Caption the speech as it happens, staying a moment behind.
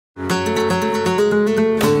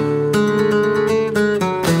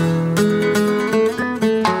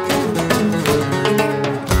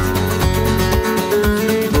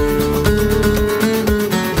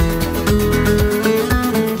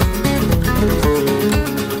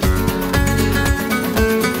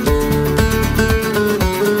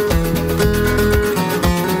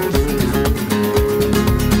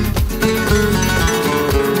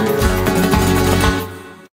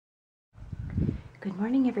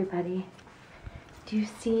everybody. Do you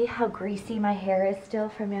see how greasy my hair is still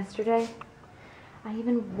from yesterday? I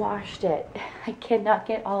even washed it. I cannot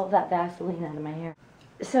get all of that Vaseline out of my hair.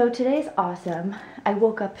 So today's awesome. I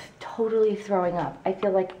woke up totally throwing up. I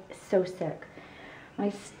feel like so sick. My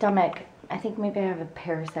stomach, I think maybe I have a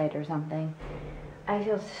parasite or something. I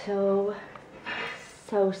feel so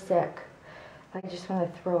sick. I just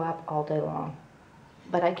want to throw up all day long.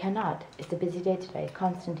 But I cannot. It's a busy day today.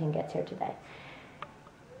 Constantine gets here today.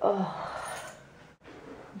 Oh.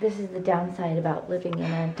 This is the downside about living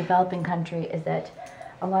in a developing country, is that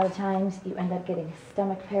a lot of times you end up getting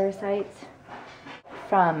stomach parasites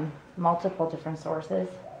from multiple different sources.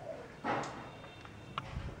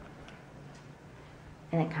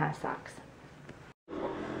 And it kind of sucks.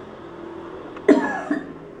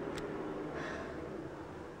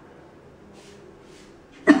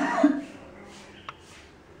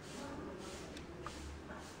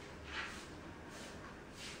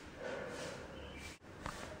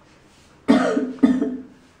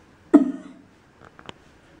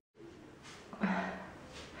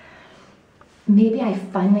 Maybe I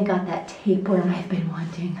finally got that tapeworm I've been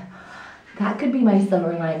wanting. That could be my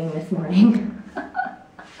silver lining this morning.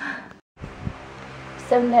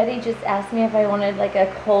 So Nettie just asked me if I wanted like a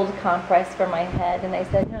cold compress for my head, and I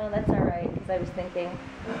said, no, that's all right, because I was thinking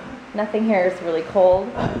nothing here is really cold.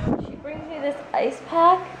 She brings me this ice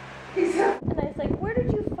pack, and I was like, where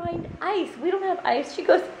did you find ice? We don't have ice. She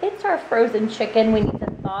goes, it's our frozen chicken we need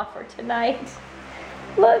to thaw for tonight.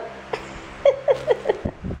 Look.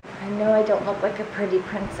 I know I don't look like a pretty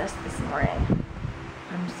princess this morning.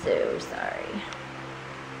 I'm so sorry.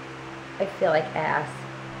 I feel like ass.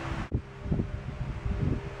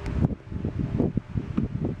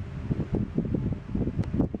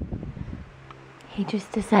 He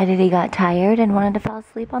just decided he got tired and wanted to fall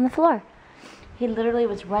asleep on the floor. He literally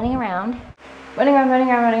was running around,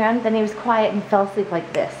 then he was quiet and fell asleep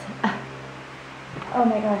like this. Oh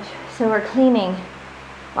my gosh. So we're cleaning.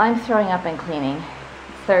 Well, I'm throwing up and cleaning.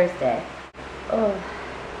 Thursday. Oh,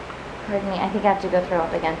 pardon me. I think I have to go throw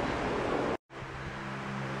up again.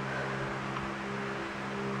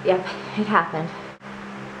 Yep, it happened.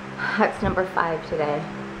 That's number 5 today.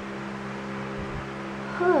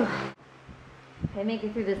 Whew. If I make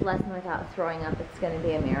it through this lesson without throwing up, it's going to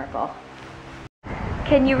be a miracle.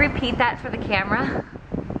 Can you repeat that for the camera?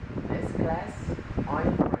 This class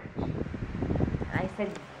on French. I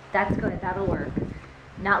said, that's good. That'll work.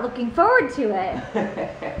 Not looking forward to it,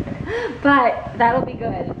 but that'll be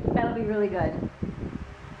good. That'll be really good.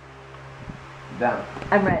 Done.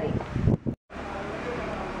 I'm ready.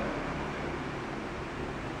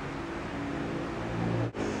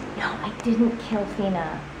 No, I didn't kill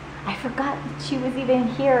Fina. I forgot that she was even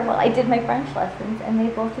here while I did my French lessons, and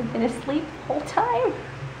they both had been asleep the whole time.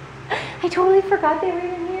 I totally forgot they were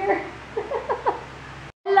even here.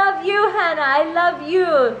 I love you, Hannah. I love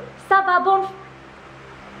you. Ça va bon?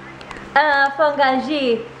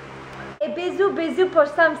 Fonganji. Et bisous pour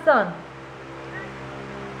Samson.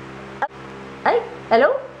 Hey,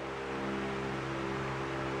 hello?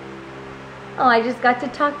 Oh, I just got to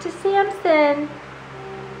talk to Samson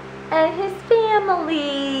and his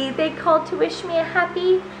family. They called to wish me a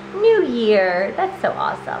happy new year. That's so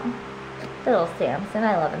awesome. Little Samson,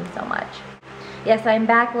 I love him so much. Yes, I'm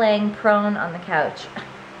back laying prone on the couch.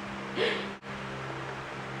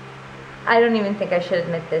 I don't even think I should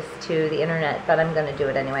admit this to the internet, but I'm gonna do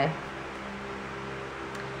it anyway.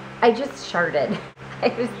 I just sharted. I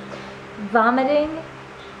was vomiting,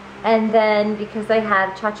 and then because I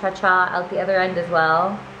had cha-cha-cha out the other end as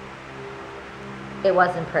well, it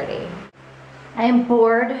wasn't pretty. I am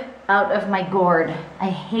bored out of my gourd.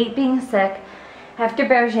 I hate being sick. After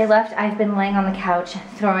Berger left, I've been laying on the couch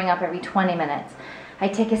throwing up every 20 minutes. I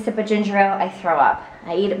take a sip of ginger ale, I throw up.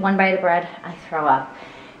 I eat one bite of bread, I throw up.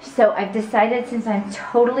 So I've decided, since I'm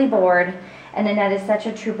totally bored, and Annette is such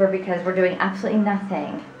a trooper because we're doing absolutely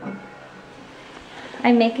nothing,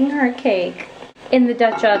 I'm making her a cake in the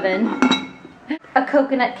Dutch oven. A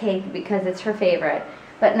coconut cake because it's her favorite.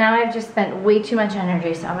 But now I've just spent way too much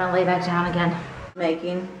energy, so I'm gonna lay back down again.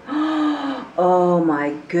 Making. Oh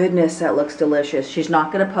my goodness, that looks delicious. She's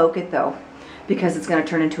not gonna poke it though, because it's gonna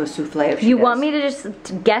turn into a souffle if she You does. want me to just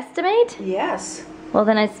guesstimate? Yes. Well,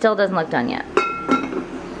 then it still doesn't look done yet.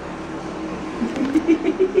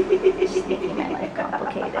 She's making my life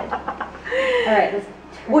complicated. All right, let's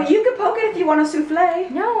turn. Well, you can poke it if you want a souffle.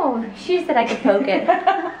 No, she said I could poke it.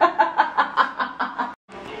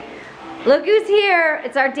 Look who's here.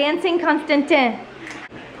 It's our dancing Constantin.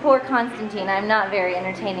 Poor Constantine, I'm not very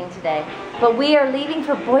entertaining today. But we are leaving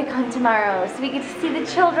for BoyCon tomorrow, so we get to see the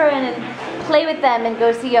children and play with them and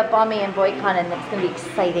go see a Bommy and Boycon, and it's gonna be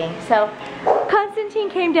exciting. So Constantine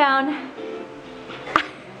came down.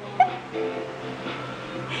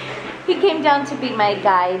 He came down to be my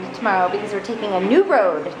guide tomorrow because we're taking a new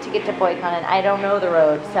road to get to Boycon, and I don't know the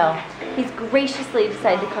road, so he's graciously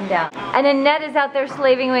decided to come down. And Annette is out there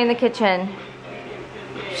slaving away in the kitchen.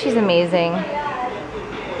 She's amazing.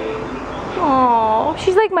 Oh,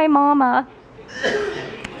 she's like my mama.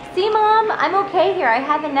 See, Mom, I'm okay here. I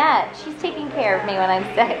have Annette. She's taking care of me when I'm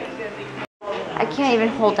sick. I can't even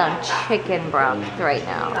hold down chicken broth right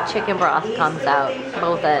now. Chicken broth comes out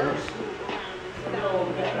both ends.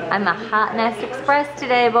 I'm a hot mess express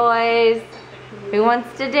today, boys. Who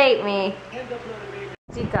wants to date me?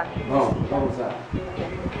 Zika. Oh, what was that?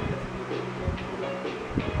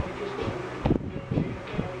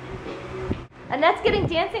 Annette's getting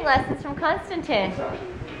dancing lessons from Constantine.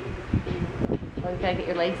 Oh, you gotta get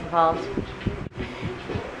your legs involved.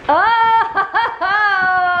 Oh!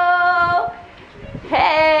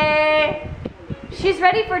 Hey! She's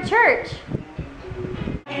ready for church.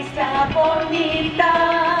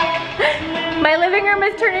 My living room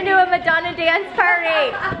has turned into a Madonna dance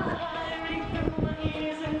party.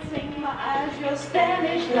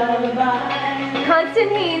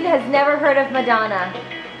 Constantine has never heard of Madonna.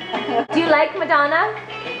 Do you like Madonna?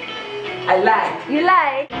 I like. You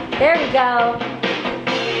like? There we go.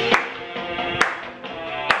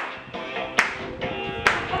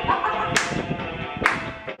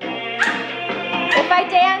 If I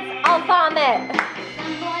dance, I'll vomit.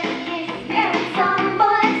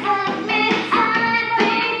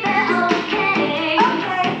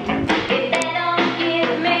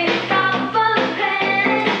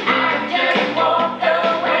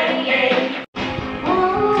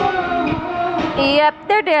 Yep,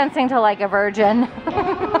 they're dancing to Like a Virgin.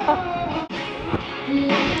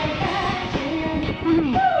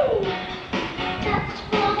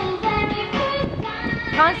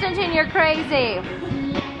 Constantine, you're crazy.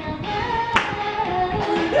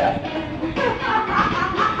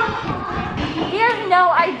 He has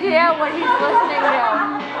no idea what he's listening to.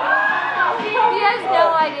 He has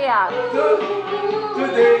no idea.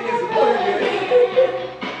 Today is holiday.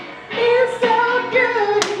 It's so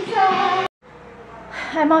good inside.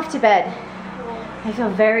 I'm off to bed. I feel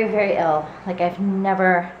very, very ill. Like I've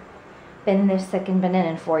never been this sick in Benin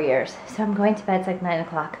in 4 years. So I'm going to bed. It's like 9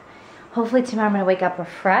 o'clock. Hopefully tomorrow I'm gonna wake up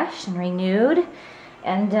refreshed and renewed.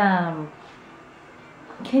 And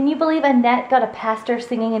can you believe Annette got a pastor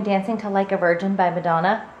singing and dancing to Like a Virgin by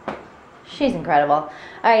Madonna? She's incredible. All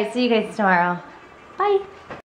right, see you guys tomorrow. Bye.